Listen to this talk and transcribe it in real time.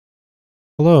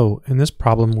Hello, in this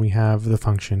problem we have the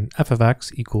function f of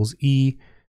x equals e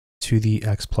to the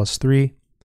x plus 3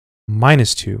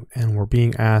 minus 2, and we're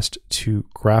being asked to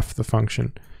graph the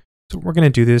function. So we're going to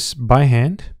do this by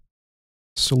hand.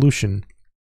 Solution.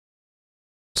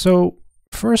 So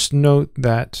first note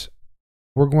that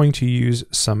we're going to use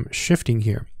some shifting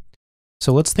here.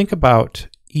 So let's think about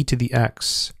e to the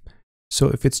x. So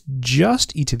if it's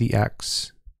just e to the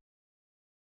x,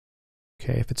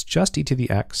 okay, if it's just e to the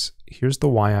x, here's the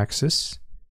y-axis,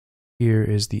 here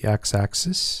is the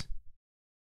x-axis,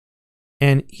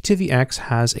 and e to the x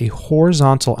has a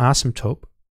horizontal asymptote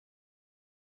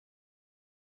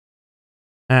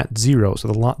at 0.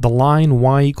 So the line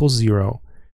y equals 0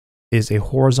 is a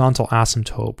horizontal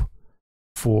asymptote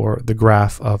for the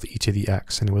graph of e to the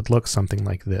x, and it would look something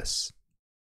like this.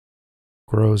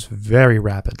 Grows very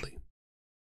rapidly.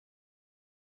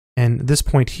 And this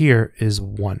point here is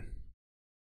 1.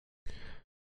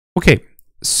 Okay,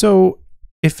 so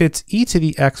if it's e to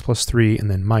the x plus 3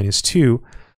 and then minus 2,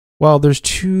 well, there's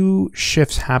two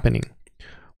shifts happening.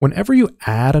 Whenever you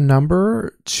add a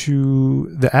number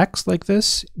to the x like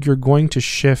this, you're going to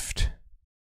shift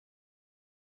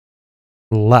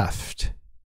left.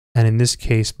 And in this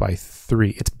case, by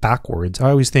 3. It's backwards. I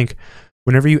always think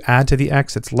whenever you add to the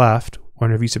x, it's left.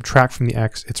 Whenever you subtract from the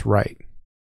x, it's right.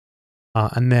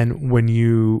 And then when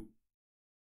you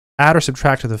add or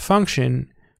subtract to the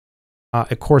function,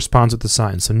 it corresponds with the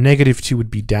sign. So negative 2 would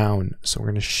be down. So we're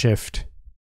going to shift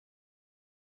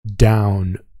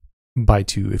down by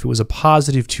 2. If it was a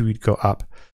positive 2, we'd go up.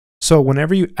 So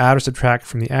whenever you add or subtract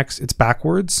from the x, it's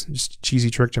backwards. Just a cheesy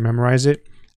trick to memorize it.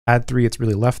 Add 3, it's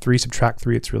really left 3. Subtract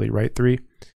 3, it's really right 3.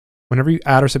 Whenever you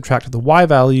add or subtract to the y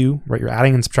value, right, you're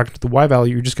adding and subtracting to the y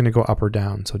value, you're just going to go up or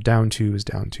down. So down 2 is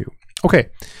down 2. Okay,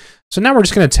 so now we're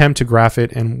just going to attempt to graph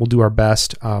it, and we'll do our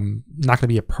best. Not going to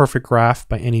be a perfect graph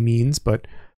by any means, but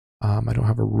I don't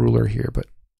have a ruler here, but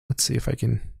let's see if I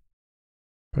can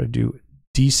try to do a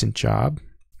decent job.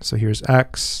 So here's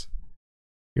x,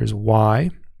 here's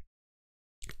y,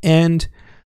 and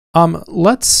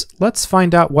let's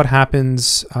find out what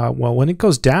happens. Well, when it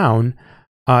goes down,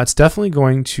 it's definitely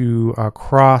going to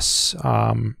cross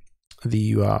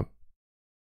the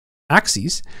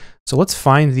axes. So let's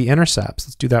find the intercepts.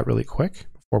 Let's do that really quick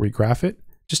before we graph it,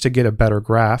 just to get a better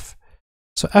graph.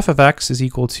 So f of x is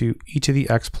equal to e to the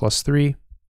x plus 3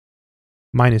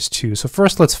 minus 2. So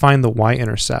first let's find the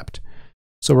y-intercept.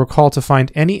 So recall, to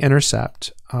find any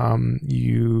intercept,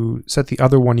 you set the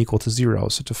other one equal to 0.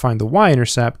 So to find the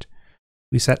y-intercept,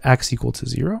 we set x equal to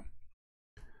 0.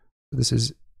 So this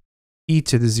is e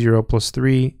to the 0 plus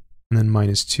 3, and then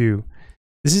minus 2.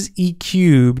 This is e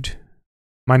cubed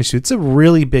minus 2. It's a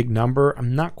really big number.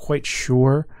 I'm not quite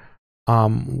sure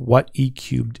what e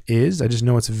cubed is. I just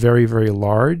know it's very, very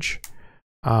large.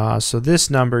 So this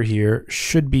number here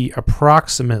should be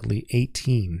approximately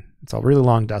 18. It's a really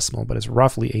long decimal, but it's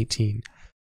roughly 18.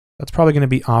 That's probably going to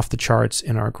be off the charts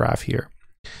in our graph here.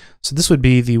 So this would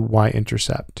be the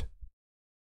y-intercept.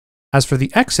 As for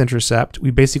the x-intercept, we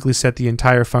basically set the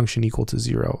entire function equal to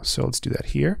 0. So let's do that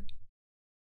here.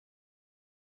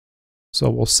 So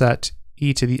we'll set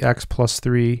e to the x plus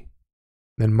 3,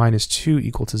 then minus 2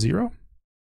 equal to 0.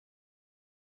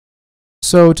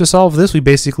 So to solve this, we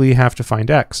basically have to find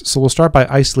x. So we'll start by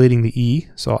isolating the e.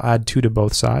 So I'll add 2 to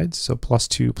both sides. So plus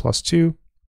 2 plus 2.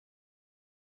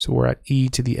 So we're at e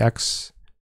to the x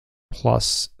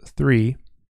plus 3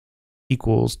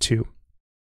 equals 2.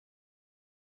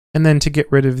 And then to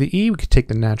get rid of the e, we could take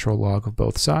the natural log of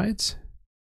both sides.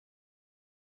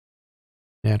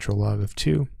 Natural log of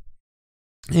 2.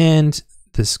 And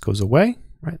this goes away,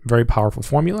 right? Very powerful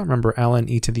formula. Remember, ln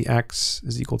e to the x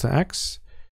is equal to x.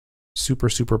 Super,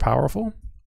 super powerful.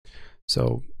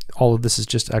 So all of this is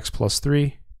just x plus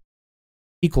 3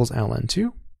 equals ln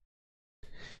 2.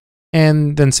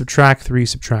 And then subtract 3,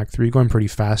 going pretty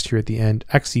fast here at the end.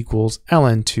 X equals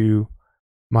ln 2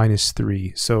 minus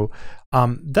 3. So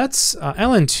that's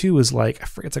ln 2 is like, I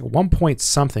forget, it's like 1 point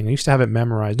something. I used to have it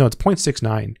memorized. No, it's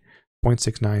 0.69.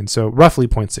 0.69, so roughly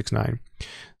 0.69.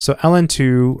 So ln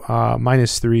 2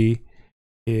 minus 3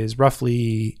 is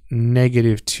roughly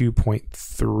negative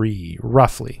 2.3,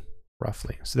 roughly.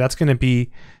 So that's going to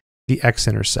be the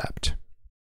x-intercept.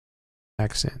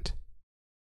 X-int.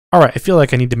 All right, I feel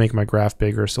like I need to make my graph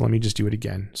bigger, so let me just do it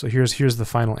again. So here's the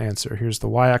final answer. Here's the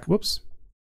y-axis. Whoops,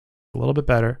 a little bit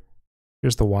better.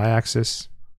 Here's the y-axis.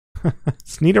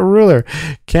 Just need a ruler.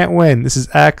 Can't win. This is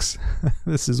x.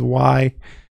 This is y.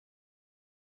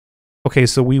 Okay,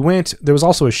 so we went, there was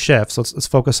also a shift, so let's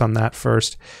focus on that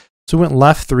first. So we went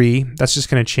left 3, that's just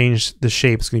going to change the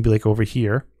shape, it's going to be like over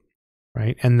here,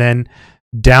 right? And then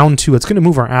down 2. It's going to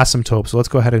move our asymptote. So let's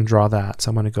go ahead and draw that. So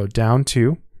I'm going to go down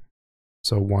 2.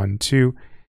 So 1, 2.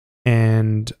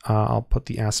 And I'll put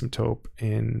the asymptote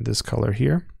in this color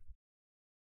here.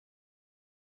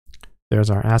 There's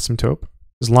our asymptote.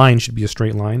 This line should be a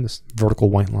straight line, this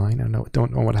vertical white line. I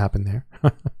don't know what happened there.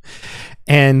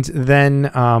 And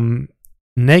then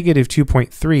negative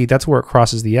 2.3, that's where it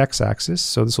crosses the x-axis.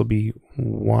 So this will be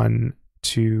 1,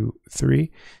 2,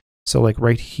 3. So like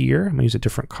right here, I'm gonna use a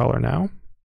different color now.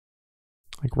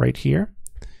 Like right here.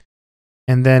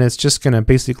 And then it's just gonna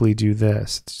basically do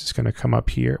this. It's just gonna come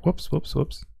up here. Whoops, whoops,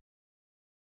 whoops.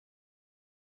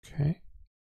 Okay,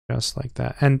 just like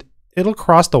that. And it'll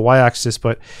cross the y-axis,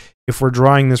 but if we're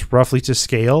drawing this roughly to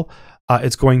scale,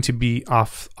 it's going to be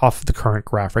off the current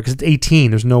graph, right? Because it's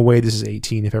 18. There's no way this is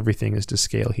 18 if everything is to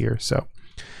scale here. So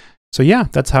yeah,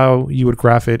 that's how you would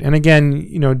graph it. And again,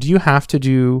 you know, do you have to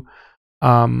do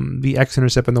the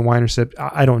x-intercept and the y-intercept?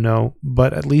 I don't know,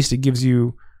 but at least it gives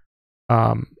you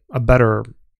a better,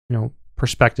 you know,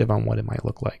 perspective on what it might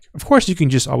look like. Of course, you can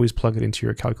just always plug it into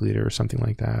your calculator or something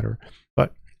like that.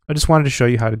 But I just wanted to show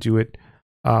you how to do it.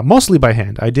 Mostly by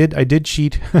hand. I did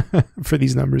cheat for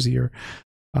these numbers here.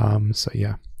 So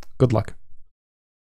yeah, good luck.